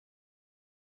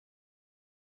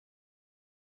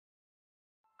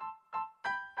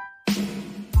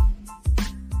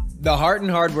The Heart and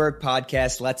Hard Work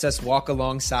podcast lets us walk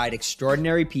alongside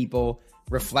extraordinary people,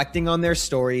 reflecting on their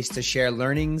stories to share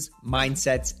learnings,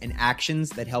 mindsets, and actions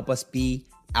that help us be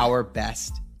our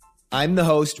best. I'm the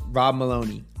host, Rob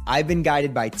Maloney. I've been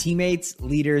guided by teammates,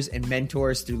 leaders, and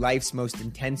mentors through life's most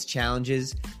intense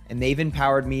challenges, and they've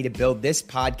empowered me to build this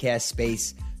podcast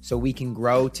space so we can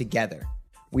grow together.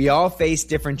 We all face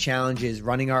different challenges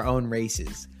running our own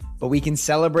races, but we can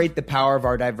celebrate the power of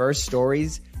our diverse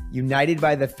stories, united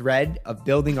by the thread of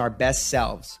building our best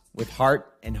selves with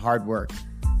heart and hard work.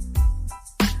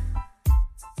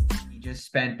 We just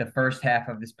spent the first half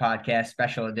of this podcast,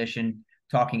 special edition,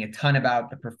 talking a ton about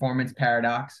the performance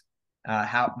paradox,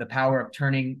 how the power of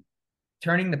turning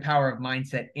the power of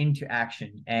mindset into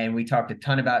action. And we talked a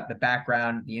ton about the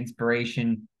background, the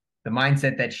inspiration, the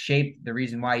mindset that shaped the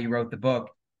reason why you wrote the book,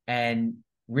 and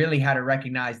really how to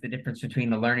recognize the difference between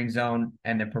the learning zone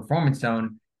and the performance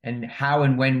zone, and how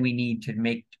and when we need to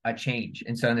make a change.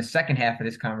 And so in the second half of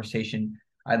this conversation,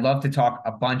 I'd love to talk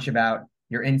a bunch about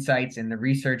your insights and the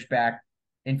research-backed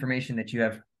information that you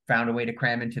have found a way to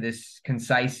cram into this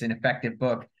concise and effective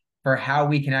book for how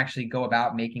we can actually go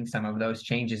about making some of those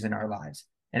changes in our lives.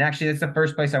 And actually, that's the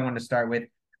first place I wanted to start with.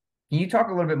 Can you talk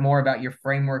a little bit more about your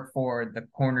framework for the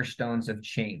cornerstones of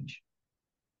change?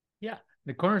 Yeah,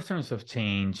 the cornerstones of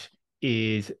change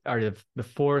are the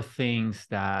four things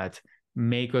that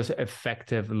make us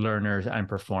effective learners and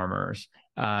performers,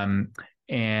 and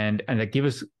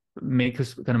that make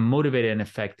us kind of motivated and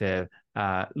effective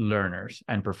learners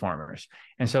and performers.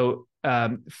 And so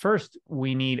first,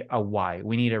 we need a why.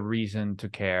 We need a reason to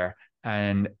care,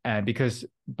 and because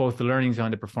both the learning zone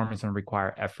and the performance zone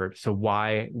require effort. So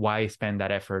why spend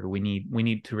that effort? We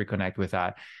need to reconnect with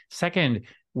that. Second,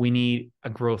 we need a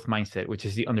growth mindset, which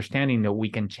is the understanding that we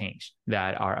can change,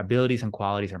 that our abilities and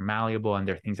qualities are malleable, and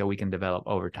they're things that we can develop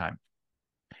over time.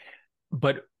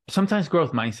 But sometimes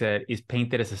growth mindset is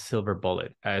painted as a silver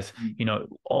bullet, as,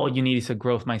 all you need is a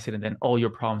growth mindset and then all your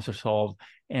problems are solved.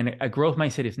 And a growth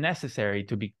mindset is necessary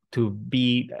to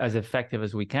be as effective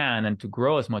as we can and to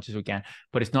grow as much as we can,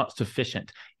 but it's not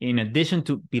sufficient. In addition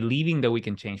to believing that we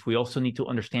can change, we also need to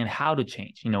understand how to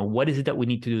change. What is it that we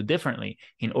need to do differently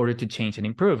in order to change and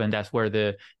improve? And that's where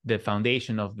the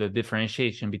foundation of the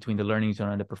differentiation between the learning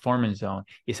zone and the performance zone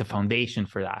is a foundation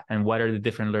for that. And what are the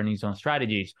different learning zone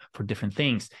strategies for different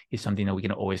things is something that we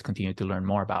can always continue to learn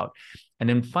more about. And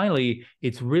then finally,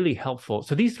 it's really helpful.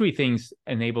 So these three things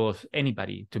enable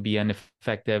anybody to be an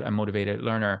effective and motivated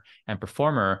learner and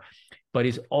performer, but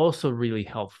it's also really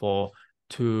helpful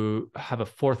to have a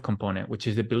fourth component, which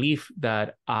is the belief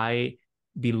that I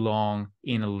belong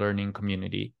in a learning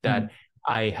community, that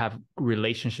I have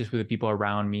relationships with the people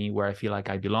around me where I feel like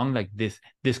I belong, like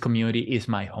this community is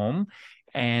my home.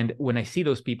 And when I see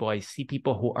those people, I see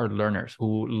people who are learners,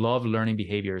 who love learning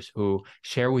behaviors, who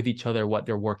share with each other what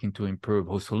they're working to improve,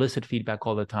 who solicit feedback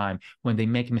all the time. When they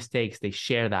make mistakes, they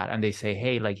share that and they say,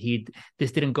 hey,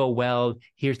 this didn't go well.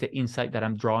 Here's the insight that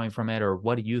I'm drawing from it. Or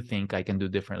what do you think I can do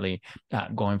differently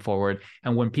going forward?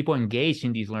 And when people engage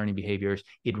in these learning behaviors,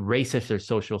 it raises their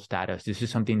social status. This is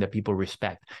something that people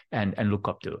respect and look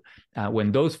up to.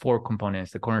 When those four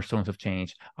components, the cornerstones of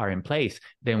change, are in place,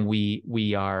 then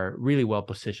we are really well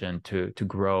positioned to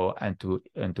grow and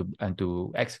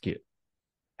to execute.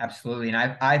 Absolutely. And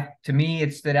I to me,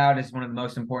 it stood out as one of the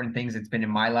most important things that's been in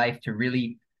my life, to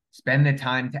really spend the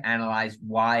time to analyze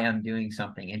why I'm doing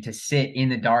something and to sit in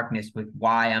the darkness with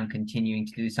why I'm continuing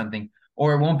to do something.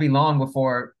 Or it won't be long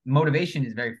before motivation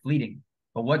is very fleeting,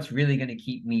 but what's really going to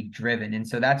keep me driven? And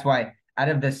so that's why, out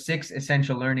of the 6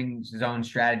 essential learning zone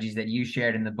strategies that you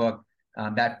shared in the book,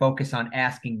 that focus on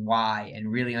asking why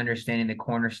and really understanding the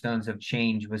cornerstones of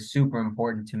change was super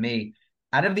important to me.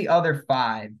 Out of the other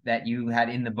 5 that you had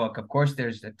in the book, of course,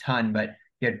 there's a ton, but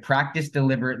you had practice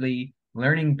deliberately,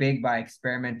 learning big by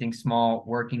experimenting small,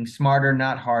 working smarter,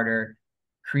 not harder,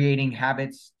 creating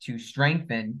habits to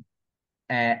strengthen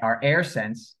our air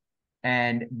sense,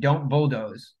 and don't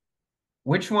bulldoze.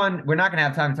 Which one, we're not going to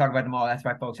have time to talk about them all. That's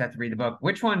why folks have to read the book.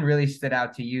 Which one really stood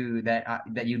out to you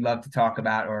that you'd love to talk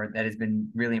about, or that has been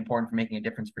really important for making a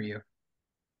difference for you?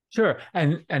 Sure.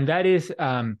 And that is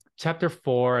chapter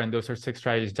 4, and those are 6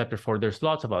 strategies. Chapter 4, there's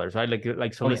lots of others, right?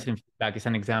 Like soliciting feedback is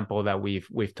an example that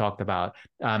we've talked about.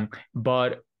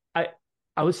 But I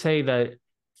would say that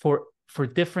for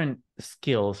different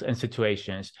skills and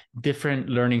situations, different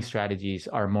learning strategies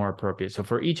are more appropriate. So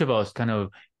for each of us, kind of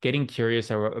getting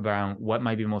curious around what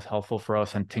might be most helpful for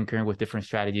us and tinkering with different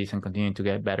strategies and continuing to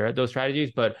get better at those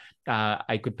strategies. But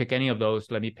I could pick any of those.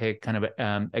 Let me pick kind of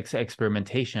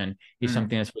experimentation is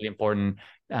something that's really important.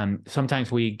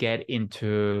 Sometimes we get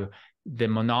into the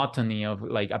monotony of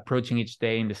like approaching each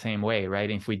day in the same way, right?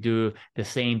 If we do the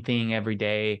same thing every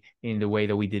day in the way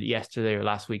that we did yesterday or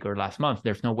last week or last month,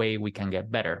 there's no way we can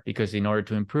get better, because in order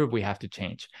to improve, we have to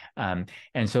change. And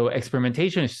so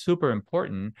experimentation is super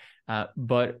important.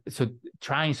 But so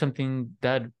trying something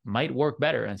that might work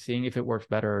better and seeing if it works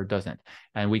better or doesn't.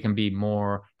 And we can be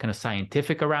more kind of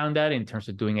scientific around that in terms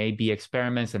of doing A/B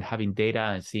experiments and having data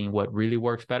and seeing what really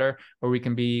works better, or we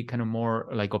can be kind of more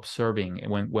like observing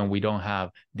when we don't have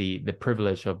the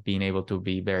privilege of being able to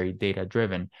be very data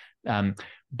driven.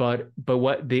 But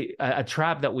what a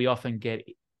trap that we often get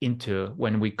into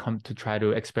when we come to try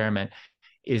to experiment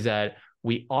is that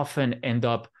we often end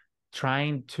up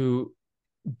trying to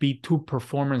be too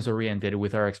performance oriented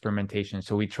with our experimentation.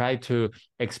 So we try to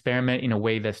experiment in a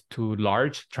way that's too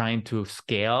large, trying to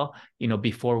scale,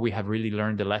 before we have really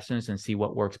learned the lessons and see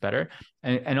what works better.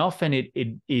 And often it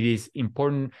is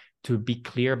important to be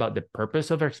clear about the purpose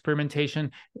of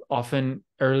experimentation. Often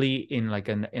early in like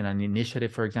in an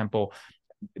initiative, for example,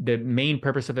 the main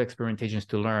purpose of experimentation is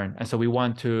to learn. And so we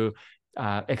want to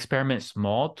experiment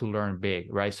small to learn big,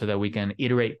 right? So that we can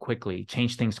iterate quickly,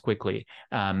 change things quickly,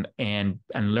 and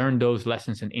learn those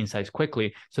lessons and insights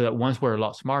quickly, so that once we're a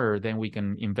lot smarter, then we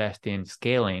can invest in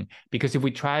scaling. Because if we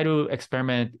try to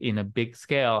experiment in a big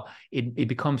scale, it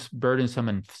becomes burdensome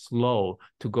and slow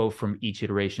to go from each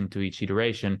iteration to each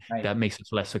iteration. Right. That makes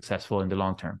us less successful in the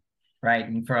long term. Right.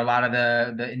 And for a lot of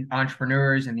the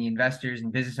entrepreneurs and the investors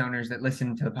and business owners that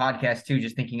listen to the podcast too,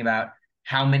 just thinking about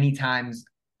how many times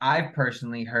I've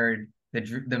personally heard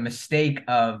the mistake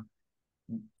of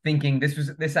thinking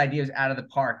this idea is out of the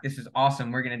park. This is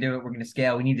awesome. We're going to do it. We're going to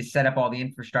scale. We need to set up all the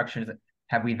infrastructures.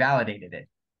 Have we validated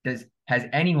it? Has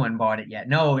anyone bought it yet?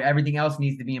 No, everything else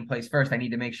needs to be in place first. I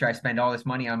need to make sure I spend all this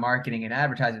money on marketing and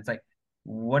advertising. It's like,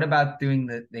 what about doing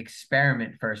the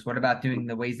experiment first? What about doing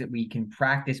the ways that we can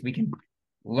practice? We can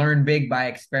learn big by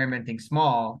experimenting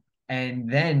small, and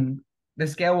then the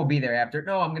scale will be there after.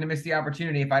 No, I'm going to miss the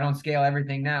opportunity if I don't scale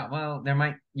everything now. Well,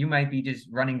 you might be just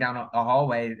running down a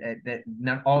hallway that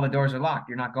not all the doors are locked.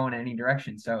 You're not going in any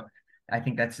direction. So I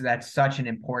think that's such an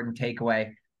important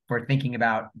takeaway for thinking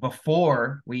about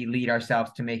before we lead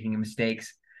ourselves to making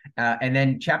mistakes. And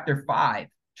then chapter 5,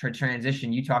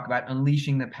 transition, you talk about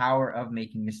unleashing the power of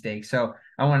making mistakes. So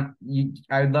I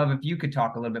would love if you could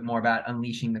talk a little bit more about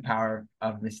unleashing the power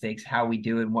of mistakes, how we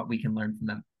do it and what we can learn from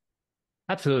them.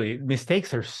 Absolutely.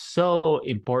 Mistakes are so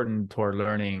important to our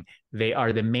learning. They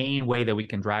are the main way that we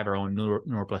can drive our own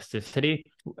neuroplasticity,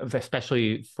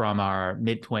 especially from our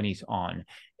mid-20s on.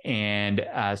 And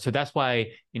so that's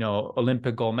why,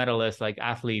 Olympic gold medalists, like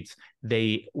athletes,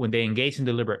 when they engage in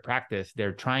deliberate practice,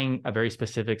 they're trying a very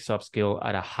specific soft skill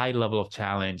at a high level of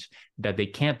challenge that they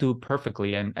can't do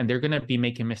perfectly. And they're going to be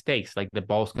making mistakes, like the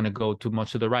ball's going to go too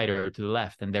much to the right or to the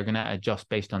left, and they're going to adjust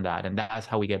based on that. And that's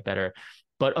how we get better.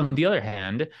 But on the other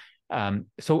hand,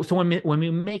 so when we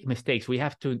make mistakes, we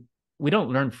don't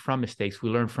learn from mistakes. We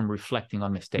learn from reflecting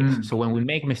on mistakes. So when we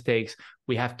make mistakes,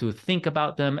 we have to think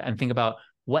about them and think about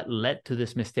what led to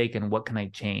this mistake and what can I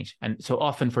change. And so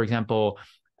often, for example,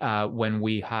 when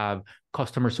we have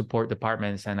customer support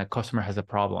departments and a customer has a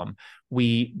problem,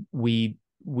 we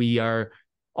are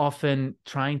often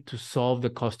trying to solve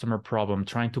the customer problem,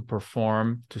 trying to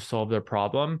perform to solve their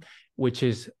problem, which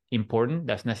is important,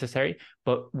 that's necessary,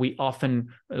 but we often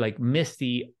miss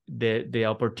the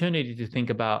opportunity to think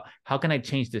about how can I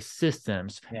change the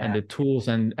systems and the tools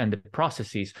and the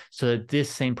processes so that this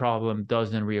same problem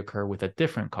doesn't reoccur with a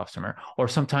different customer. Or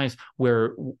sometimes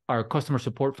where our customer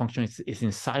support function is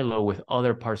in silo with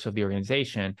other parts of the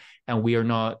organization, and we are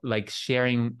not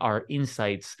sharing our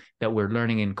insights that we're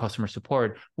learning in customer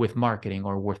support with marketing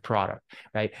or with product,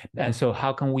 right? And so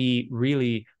how can we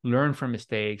really learn from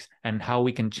mistakes, and how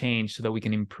we can change so that we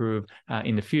can improve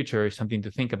in the future is something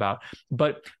to think about.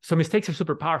 But so mistakes are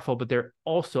super powerful, but they're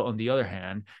also, on the other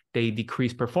hand, they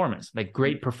decrease performance. Like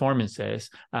great performances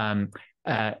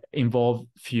involve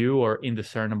few or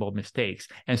indiscernible mistakes.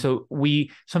 And so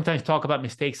we sometimes talk about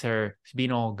mistakes as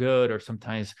being all good, or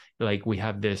sometimes we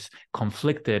have this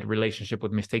conflicted relationship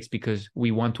with mistakes because we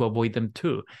want to avoid them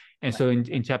too. And so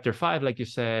in chapter 5, like you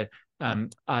said,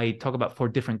 I talk about four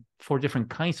different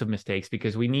kinds of mistakes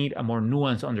because we need a more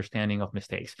nuanced understanding of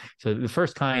mistakes. So the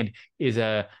first kind is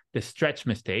the stretch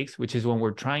mistakes, which is when we're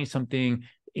trying something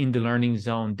in the learning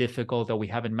zone difficult that we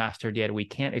haven't mastered yet. We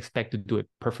can't expect to do it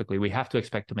perfectly. We have to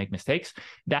expect to make mistakes.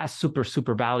 That's super,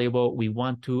 super valuable. We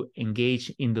want to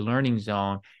engage in the learning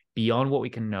zone beyond what we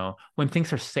can know when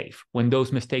things are safe, when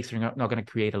those mistakes are not going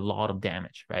to create a lot of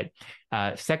damage, right?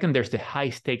 Second, there's the high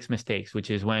stakes mistakes,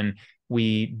 which is when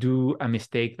we do a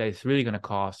mistake that is really going to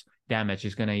cause damage,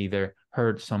 is going to either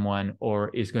hurt someone or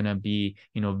is going to be,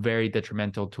 very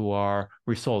detrimental to our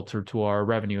results or to our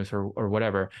revenues or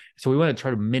whatever. So we want to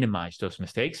try to minimize those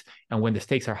mistakes. And when the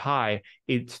stakes are high,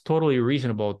 it's totally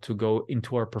reasonable to go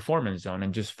into our performance zone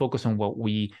and just focus on what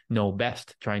we know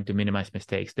best, trying to minimize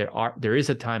mistakes. There is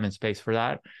a time and space for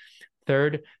that.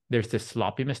 Third, there's the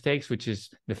sloppy mistakes, which is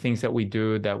the things that we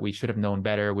do that we should have known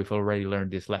better. We've already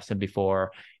learned this lesson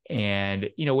before. And,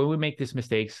 when we make these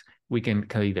mistakes, we can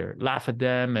kind of either laugh at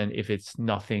them, and if it's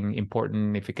nothing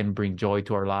important, if it can bring joy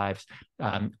to our lives,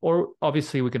 or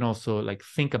obviously we can also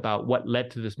think about what led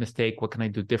to this mistake. What can I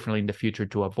do differently in the future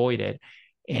to avoid it?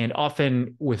 And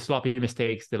often with sloppy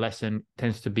mistakes, the lesson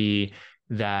tends to be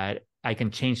that I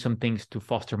can change some things to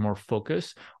foster more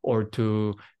focus, or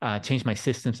to change my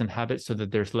systems and habits so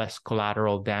that there's less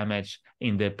collateral damage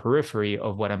in the periphery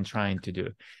of what I'm trying to do.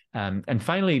 And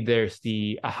finally, there's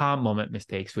the aha moment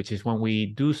mistakes, which is when we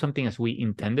do something as we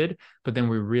intended, but then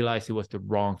we realize it was the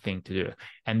wrong thing to do.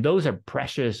 And those are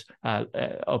precious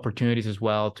opportunities as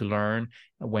well to learn.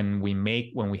 When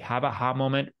we have aha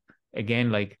moment,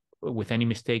 again, with any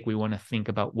mistake, we want to think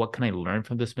about what can I learn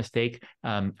from this mistake,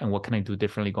 and what can I do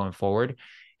differently going forward.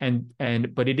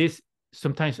 But it is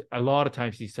sometimes, a lot of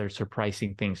times, these are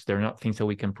surprising things. They're not things that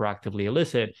we can proactively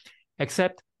elicit,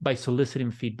 except by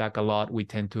soliciting feedback a lot. We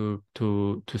tend to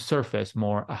surface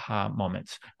more aha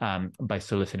moments by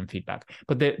soliciting feedback.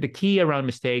 But the key around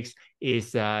mistakes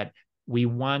is that we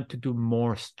want to do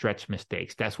more stretch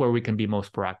mistakes. That's where we can be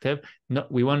most proactive.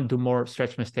 We want to do more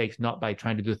stretch mistakes, not by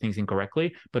trying to do things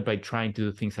incorrectly, but by trying to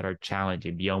do things that are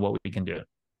challenging beyond what we can do.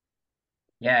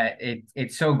 Yeah,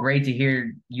 it's so great to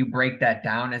hear you break that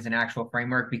down as an actual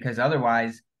framework, because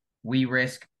otherwise we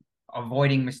risk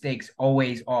avoiding mistakes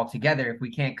always altogether if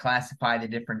we can't classify the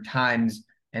different times.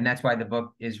 And that's why the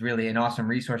book is really an awesome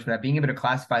resource for that, being able to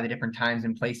classify the different times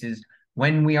and places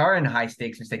when we are in a high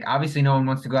stakes mistake. Obviously, no one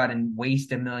wants to go out and waste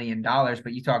 $1 million,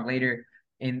 but you talk later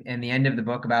in the end of the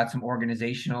book about some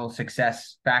organizational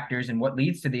success factors and what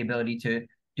leads to the ability to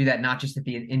do that, not just at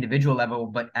the individual level,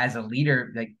 but as a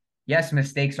leader. Yes,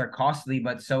 mistakes are costly,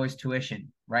 but so is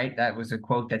tuition, right? That was a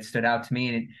quote that stood out to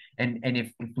me. And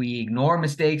if we ignore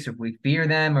mistakes, or if we fear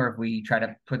them, or if we try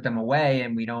to put them away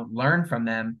and we don't learn from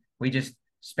them, we just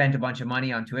spent a bunch of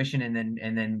money on tuition, and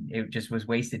then it just was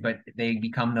wasted. But they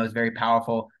become those very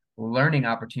powerful learning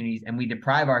opportunities, and we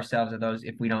deprive ourselves of those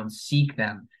if we don't seek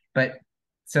them. But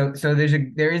so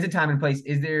there is a time and place.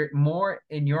 Is there more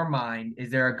in your mind?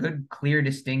 Is there a good clear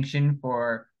distinction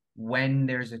for when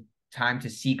there's a time to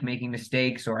seek making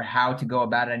mistakes, or how to go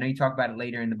about it? I know you talk about it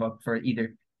later in the book for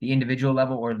either the individual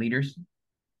level or leaders.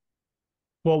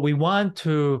 Well, we want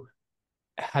to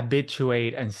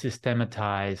habituate and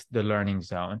systematize the learning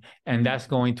zone. And that's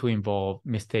going to involve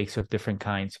mistakes of different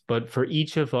kinds. But for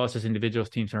each of us as individuals,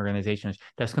 teams, and organizations,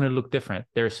 that's going to look different.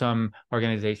 There are some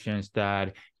organizations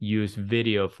that use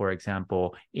video, for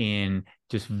example, in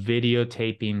just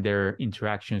videotaping their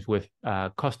interactions with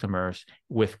customers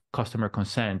with customer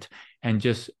consent, and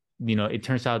just it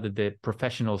turns out that the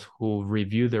professionals who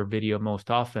review their video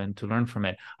most often to learn from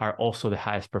it are also the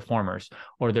highest performers.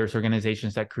 Or there's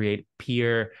organizations that create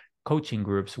peer coaching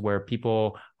groups where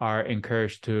people are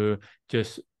encouraged to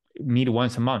just meet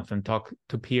once a month and talk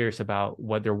to peers about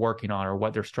what they're working on or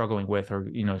what they're struggling with, or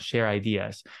share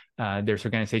ideas. There's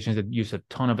organizations that use a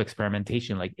ton of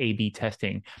experimentation, like A/B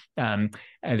testing, and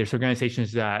there's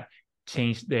organizations that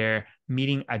change their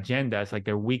meeting agendas, like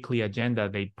their weekly agenda.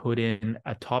 They put in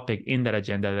a topic in that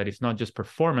agenda that is not just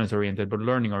performance oriented, but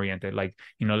learning oriented. Like,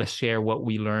 let's share what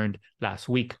we learned last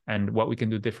week and what we can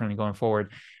do differently going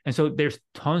forward. And so there's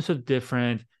tons of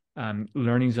different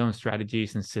learning zone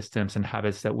strategies and systems and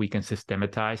habits that we can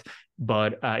systematize,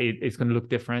 but it's going to look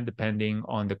different depending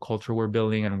on the culture we're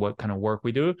building and what kind of work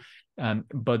we do.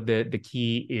 But the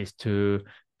key is to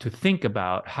think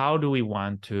about how do we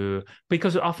want to,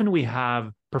 because often we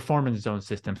have performance zone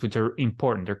systems, which are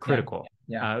important, they're critical.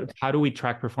 Yeah. How do we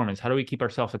track performance? How do we keep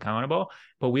ourselves accountable?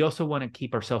 But we also want to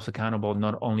keep ourselves accountable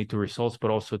not only to results,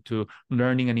 but also to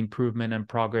learning and improvement and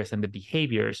progress and the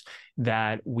behaviors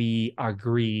that we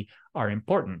agree are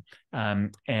important.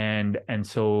 And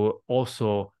so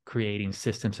also creating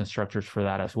systems and structures for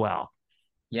that as well.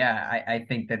 Yeah, I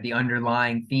think that the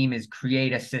underlying theme is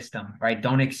create a system, right?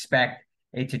 Don't expect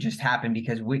it to just happen,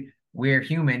 because we're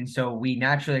human, so we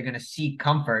naturally are going to seek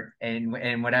comfort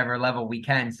in whatever level we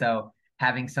can. So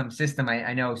having some system,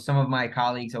 I know some of my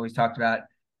colleagues always talked about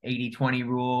 80-20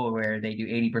 rule, where they do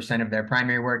 80% of their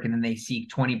primary work, and then they seek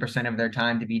 20% of their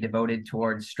time to be devoted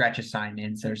towards stretch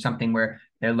assignments or something where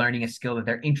they're learning a skill that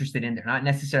they're interested in. They're not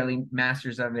necessarily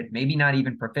masters of it, maybe not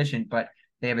even proficient, but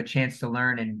they have a chance to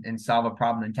learn and solve a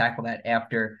problem and tackle that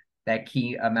after that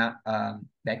key amount,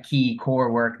 that key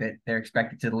core work that they're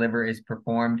expected to deliver is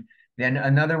performed. Then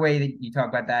another way that you talk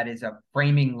about that is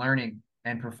framing learning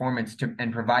and performance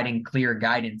and providing clear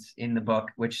guidance in the book,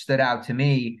 which stood out to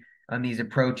me on these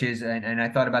approaches. And I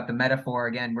thought about the metaphor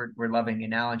again. We're loving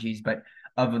analogies, but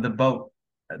of the boat.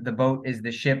 The boat is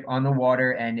the ship on the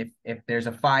water, and if there's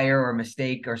a fire or a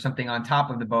mistake or something on top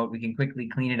of the boat, we can quickly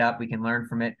clean it up. We can learn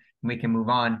from it, and we can move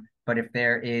on. But if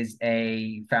there is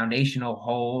a foundational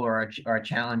hole or a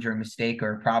challenge or a mistake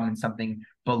or a problem in something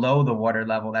below the water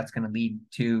level, that's going to lead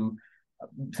to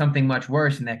something much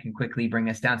worse, and that can quickly bring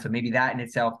us down. So maybe that in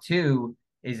itself too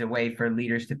is a way for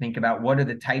leaders to think about what are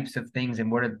the types of things and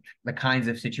what are the kinds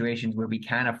of situations where we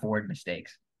can afford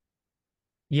mistakes.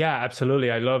 Yeah,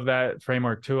 absolutely. I love that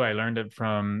framework too. I learned it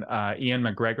from Ian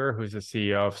McGregor, who's the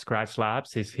CEO of Scratch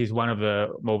Labs. He's one of the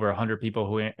over 100 people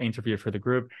who interviewed for the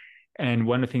group. And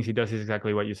one of the things he does is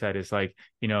exactly what you said. Is like,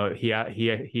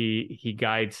 he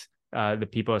guides the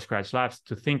people at Scratch Labs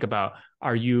to think about,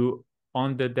 are you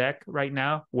on the deck right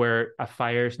now where a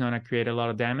fire is not going to create a lot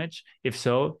of damage? If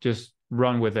so, just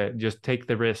run with it. Just take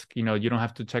the risk. You don't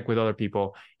have to check with other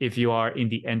people. If you are in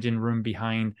the engine room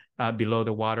behind, below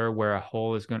the water where a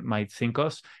hole might sink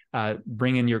us,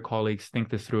 bring in your colleagues, think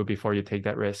this through before you take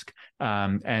that risk.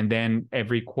 And then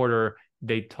every quarter,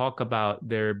 they talk about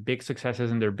their big successes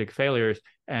and their big failures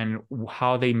and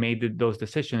how they made those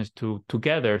decisions to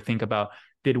together think about,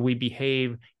 did we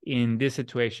behave in this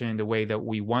situation in the way that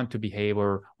we want to behave,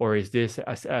 or is this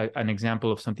an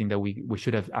example of something that we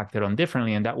should have acted on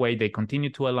differently? And that way they continue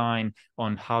to align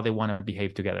on how they want to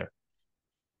behave together.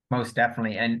 Most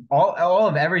definitely. And all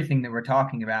of everything that we're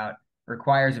talking about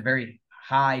requires a very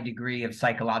high degree of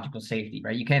psychological safety,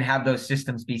 right? You can't have those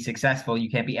systems be successful. You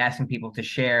can't be asking people to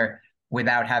share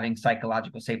without having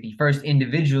psychological safety first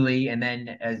individually, and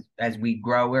then as we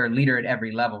grow, we're a leader at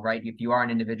every level, right? If you are an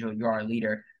individual, you are a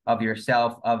leader of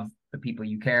yourself, of the people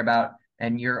you care about,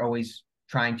 and you're always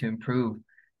trying to improve.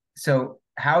 So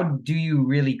how do you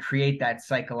really create that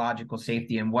psychological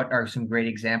safety, and what are some great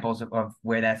examples of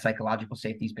where that psychological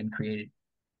safety has been created?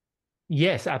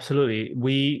 Yes,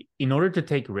 absolutely. In order to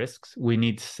take risks, we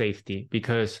need safety,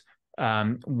 because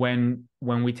when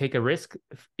we take a risk,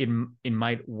 it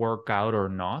might work out or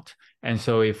not. And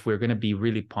so if we're going to be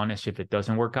really punished if it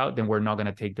doesn't work out, then we're not going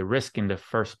to take the risk in the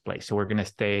first place. So we're going to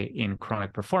stay in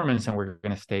chronic performance and we're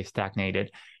going to stay stagnated.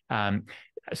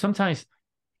 Sometimes,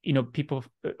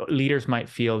 leaders might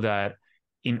feel that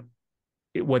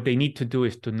what they need to do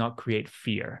is to not create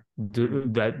fear.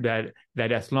 That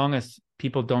as long as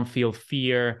people don't feel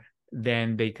fear,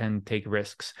 then they can take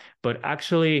risks. But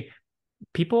actually,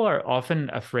 people are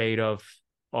often afraid of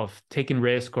taking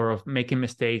risk or of making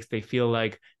mistakes. They feel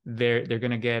like they're going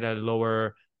to get a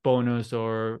lower bonus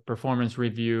or performance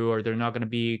review, or they're not going to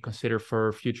be considered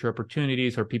for future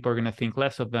opportunities, or people are going to think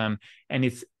less of them.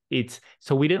 And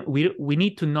so we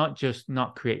need to not just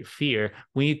not create fear,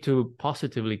 we need to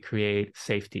positively create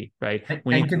safety, right?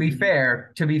 And to be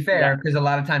fair, Yeah. because a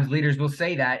lot of times leaders will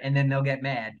say that and then they'll get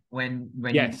mad when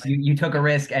Yes. you took a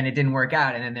risk and it didn't work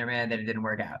out, and then they're mad that it didn't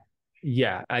work out.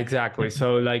 Yeah, exactly.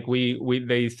 So like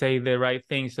they say the right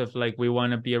things of like, we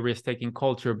want to be a risk-taking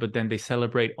culture, but then they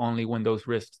celebrate only when those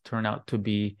risks turn out to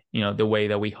be, the way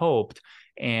that we hoped.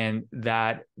 And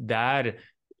that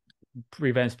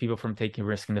prevents people from taking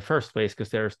risk in the first place, because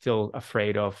they're still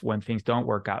afraid of when things don't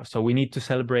work out. So we need to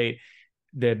celebrate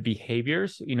the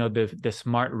behaviors, the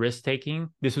smart risk taking.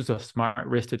 This was a smart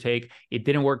risk to take. It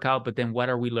didn't work out, but then what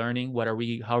are we learning?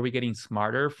 How are we getting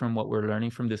smarter from what we're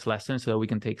learning from this lesson, so that we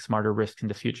can take smarter risks in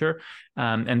the future?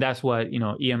 And that's what,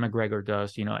 Ian McGregor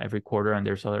does, every quarter. And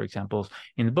there's other examples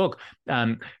in the book.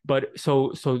 But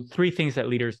so three things that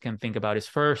leaders can think about is,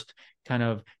 first, kind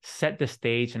of set the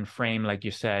stage and frame, like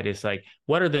you said, is like,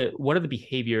 what are the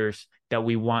behaviors that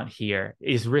we want here?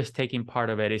 Is risk taking part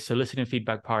of it? Is soliciting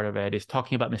feedback part of it? Is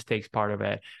talking about mistakes part of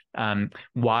it?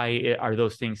 Why are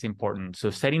those things important? So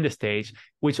setting the stage,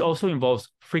 which also involves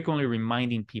frequently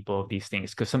reminding people of these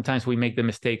things, because sometimes we make the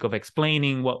mistake of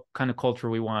explaining what kind of culture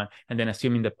we want and then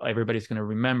assuming that everybody's going to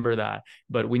remember that.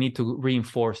 But we need to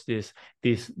reinforce these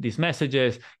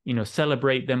messages,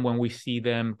 celebrate them when we see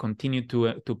them, continue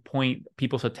to point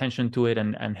people's attention to it,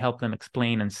 and help them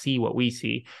explain and see what we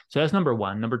see. So that's number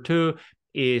one. Number two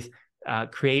is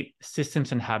create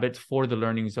systems and habits for the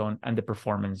learning zone and the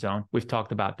performance zone. We've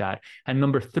talked about that. And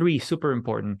number three, super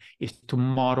important, is to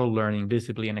model learning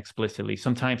visibly and explicitly.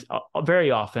 Sometimes,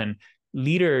 very often,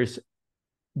 leaders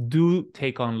do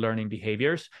take on learning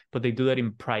behaviors, but they do that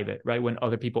in private, right? When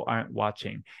other people aren't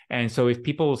watching. And so if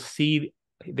people see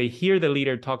they hear the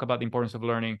leader talk about the importance of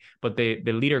learning, but the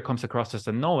leader comes across as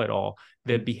a know-it-all,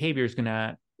 the behavior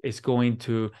is going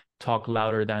to talk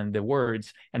louder than the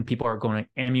words, and people are going to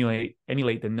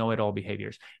emulate the know-it-all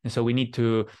behaviors. And so we need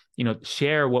to,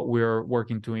 share what we're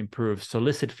working to improve,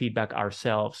 solicit feedback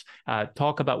ourselves,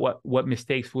 talk about what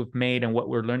mistakes we've made and what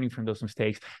we're learning from those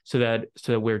mistakes, so that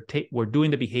we're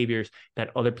doing the behaviors that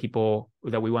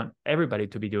we want everybody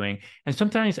to be doing. And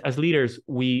sometimes as leaders,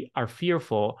 we are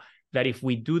fearful that if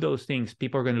we do those things,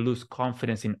 people are going to lose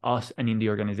confidence in us and in the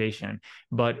organization.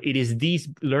 But it is these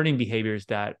learning behaviors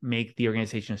that make the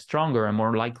organization stronger and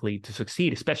more likely to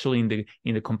succeed, especially in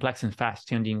the complex and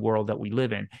fast-changing world that we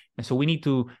live in. And so we need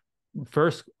to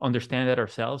first understand that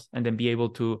ourselves, and then be able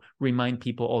to remind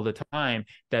people all the time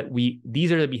that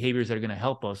these are the behaviors that are going to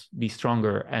help us be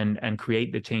stronger and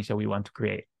create the change that we want to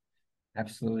create.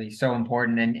 Absolutely. So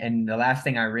important. And the last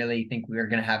thing I really think we're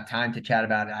going to have time to chat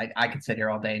about, I could sit here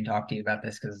all day and talk to you about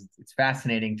this, because it's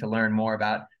fascinating to learn more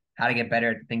about how to get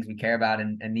better at the things we care about,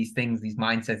 and these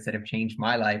mindsets that have changed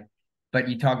my life. But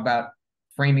you talk about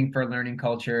framing for learning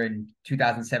culture. In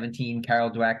 2017, Carol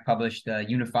Dweck published a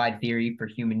unified theory for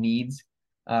human needs,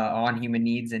 on human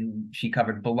needs. And she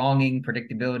covered belonging,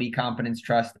 predictability, competence,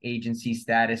 trust, agency,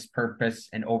 status, purpose,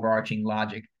 and overarching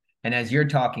logic. And as you're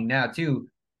talking now too,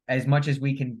 as much as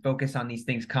we can focus on these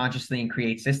things consciously and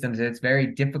create systems, it's very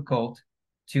difficult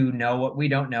to know what we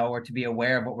don't know, or to be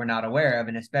aware of what we're not aware of.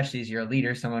 And especially as you're a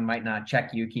leader, someone might not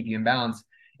check you, keep you in balance.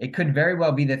 It could very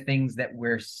well be the things that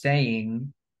we're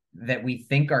saying that we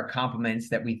think are compliments,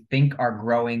 that we think are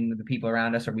growing the people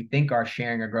around us, or we think are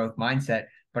sharing a growth mindset,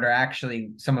 but are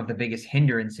actually some of the biggest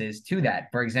hindrances to that.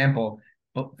 For example,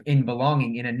 in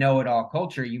belonging, in a know-it-all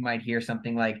culture, you might hear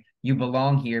something like, you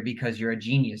belong here because you're a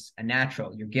genius, a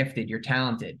natural, you're gifted, you're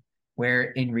talented. Where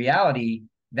in reality,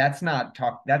 that's not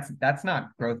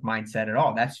growth mindset at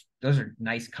all. Those are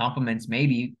nice compliments,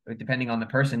 maybe, depending on the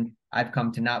person. I've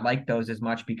come to not like those as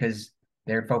much, because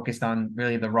they're focused on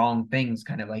really the wrong things,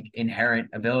 kind of like inherent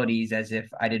abilities, as if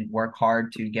I didn't work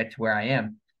hard to get to where I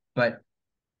am. But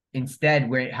instead,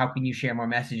 how can you share more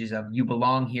messages of, you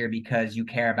belong here because you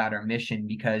care about our mission,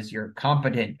 because you're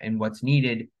competent in what's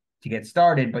needed to get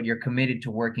started, but you're committed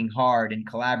to working hard and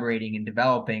collaborating and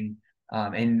developing,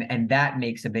 and that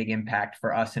makes a big impact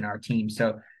for us and our team.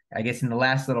 So I guess in the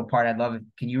last little part, I'd love,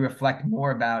 can you reflect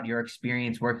more about your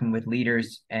experience working with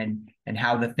leaders, and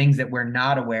how the things that we're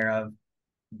not aware of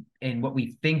and what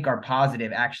we think are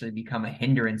positive actually become a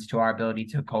hindrance to our ability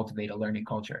to cultivate a learning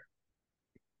culture?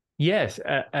 Yes,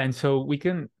 and so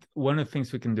one of the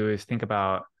things we can do is think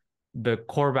about the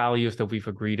core values that we've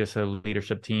agreed as a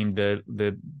leadership team,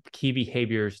 the key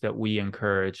behaviors that we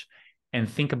encourage, and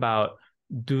think about,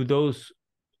 do those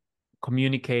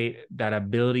communicate that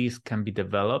abilities can be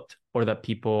developed, or that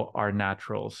people are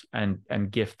naturals and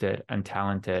gifted and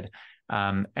talented,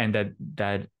 and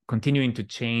that continuing to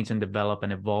change and develop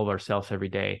and evolve ourselves every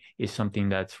day is something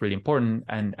that's really important,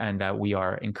 and that we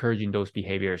are encouraging those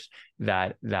behaviors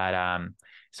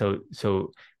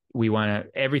so we want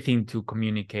everything to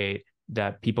communicate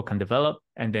that people can develop,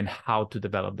 and then how to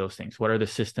develop those things. What are the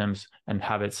systems and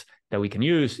habits that we can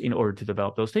use in order to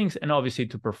develop those things, and obviously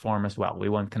to perform as well. We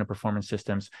want kind of performance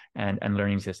systems and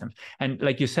learning systems. And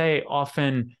like you say,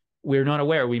 often we're not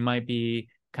aware. We might be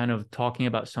kind of talking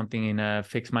about something in a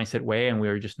fixed mindset way, and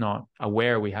we're just not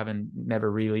aware. We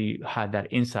never really had that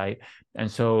insight.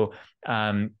 And so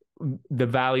the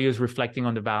values, reflecting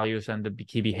on the values and the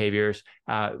key behaviors,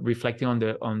 reflecting on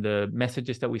the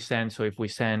messages that we send. So if we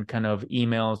send kind of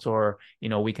emails, or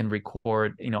we can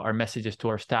record our messages to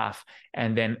our staff,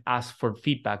 and then ask for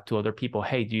feedback to other people.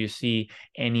 Hey, do you see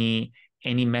any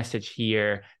message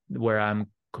here where I'm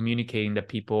communicating that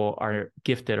people are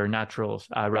gifted or naturals,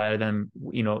 rather than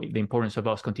the importance of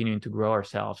us continuing to grow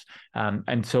ourselves.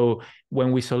 And so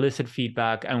when we solicit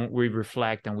feedback and we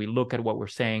reflect and we look at what we're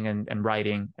saying and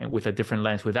writing, and with a different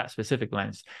lens, with that specific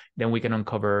lens, then we can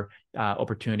uncover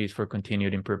opportunities for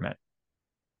continued improvement.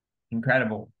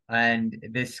 Incredible. And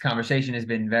this conversation has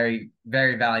been very,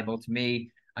 very valuable to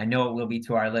me. I know it will be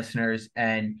to our listeners.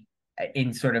 And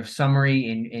in sort of summary,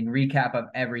 in recap of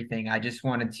everything, I just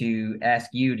wanted to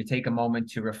ask you to take a moment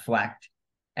to reflect.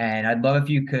 And I'd love if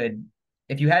you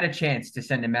had a chance to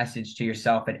send a message to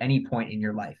yourself at any point in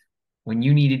your life when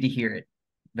you needed to hear it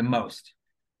the most,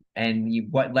 and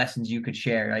what lessons you could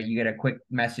share, right? You get a quick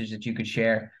message that you could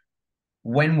share.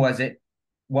 When was it?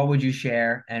 What would you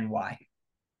share, and why?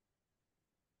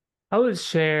 I would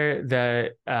share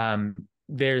that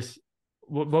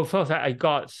first, I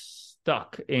got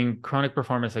stuck in chronic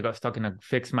performance. I got stuck in a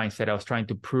fixed mindset. I was trying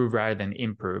to prove rather than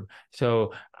improve.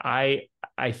 So I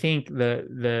think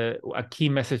a key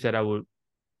message that I would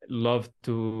love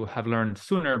to have learned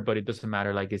sooner, but it doesn't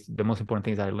matter. Like, it's the most important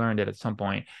things that I learned at some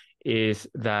point is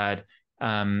that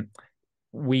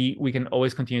we can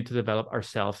always continue to develop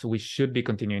ourselves. So we should be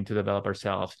continuing to develop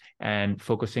ourselves and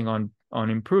focusing on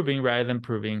improving rather than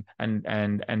proving,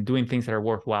 and doing things that are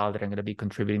worthwhile, that are going to be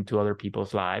contributing to other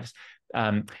people's lives.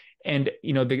 And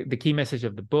the key message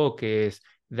of the book is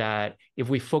that if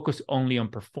we focus only on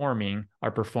performing,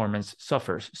 our performance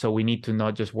suffers. So we need to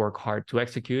not just work hard to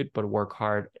execute, but work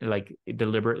hard, like,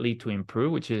 deliberately to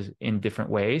improve, which is in different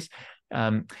ways.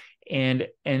 And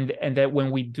that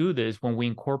when we do this, when we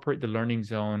incorporate the learning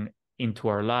zone into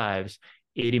our lives,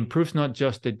 it improves not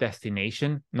just the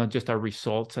destination, not just our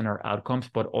results and our outcomes,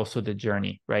 but also the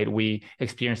journey, right? We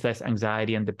experience less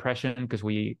anxiety and depression because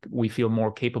we feel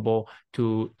more capable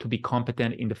to be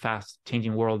competent in the fast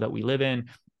changing world that we live in.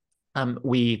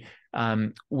 We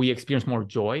experience more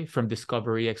joy from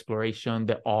discovery, exploration,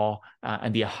 the awe,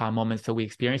 and the aha moments that we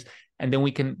experience. And then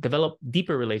we can develop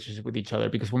deeper relationships with each other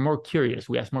because we're more curious,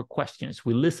 we ask more questions,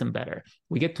 we listen better,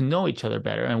 we get to know each other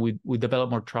better, and we develop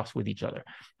more trust with each other.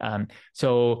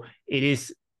 So it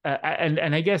is,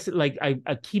 and I guess, like,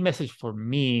 a key message for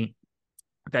me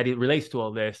that it relates to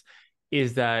all this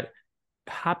is that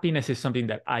happiness is something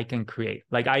that I can create.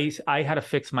 Like, I had a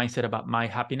fixed mindset about my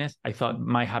happiness. I thought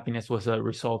my happiness was a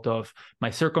result of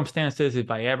my circumstances. If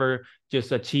I ever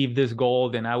just achieve this goal,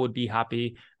 then I would be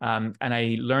happy. And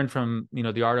I learned from,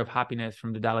 The Art of Happiness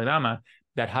from the Dalai Lama,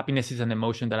 that happiness is an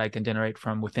emotion that I can generate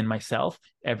from within myself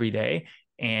every day.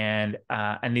 And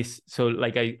this, so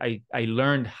like, I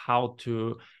learned how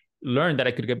to learn that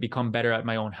I could become better at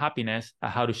my own happiness,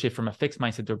 how to shift from a fixed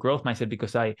mindset to a growth mindset,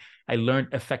 because I learned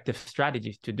effective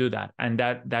strategies to do that. And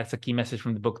that's a key message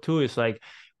from the book too, is like,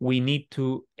 we need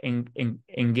to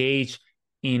engage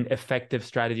in effective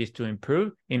strategies to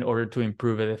improve in order to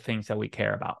improve the things that we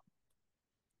care about.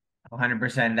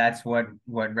 100%. That's what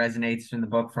resonates from the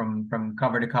book from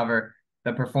cover to cover.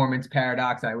 The Performance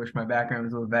Paradox. I wish my background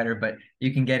was a little better, but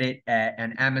you can get it at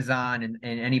Amazon and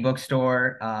any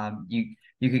bookstore.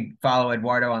 You could follow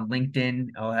Eduardo on LinkedIn.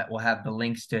 We'll have the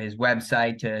links to his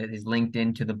website, to his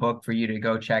LinkedIn, to the book for you to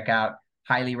go check out.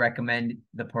 Highly recommend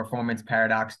The Performance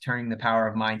Paradox, turning the power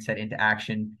of mindset into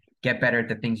action. Get better at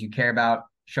the things you care about,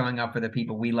 showing up for the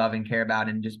people we love and care about,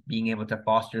 and just being able to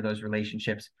foster those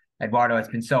relationships. Eduardo, it's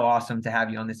been so awesome to have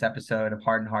you on this episode of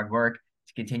Hard and Hard Work,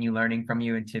 to continue learning from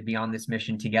you and to be on this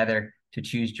mission together, to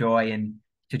choose joy and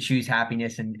to choose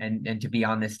happiness and to be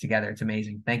on this together. It's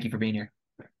amazing. Thank you for being here.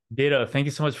 Ditto. Thank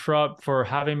you so much for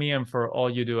having me and for all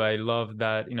you do. I love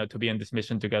that, to be on this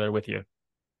mission together with you.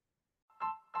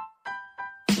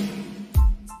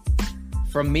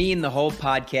 From me and the whole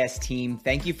podcast team,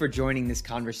 thank you for joining this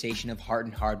conversation of Heart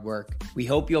and Hard Work. We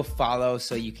hope you'll follow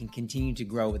so you can continue to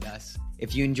grow with us.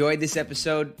 If you enjoyed this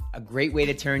episode, a great way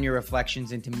to turn your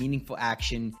reflections into meaningful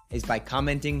action is by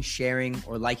commenting, sharing,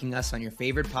 or liking us on your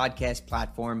favorite podcast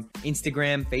platform,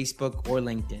 Instagram, Facebook, or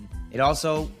LinkedIn. It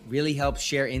also really helps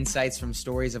share insights from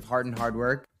stories of heart and hard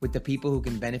work with the people who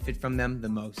can benefit from them the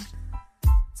most.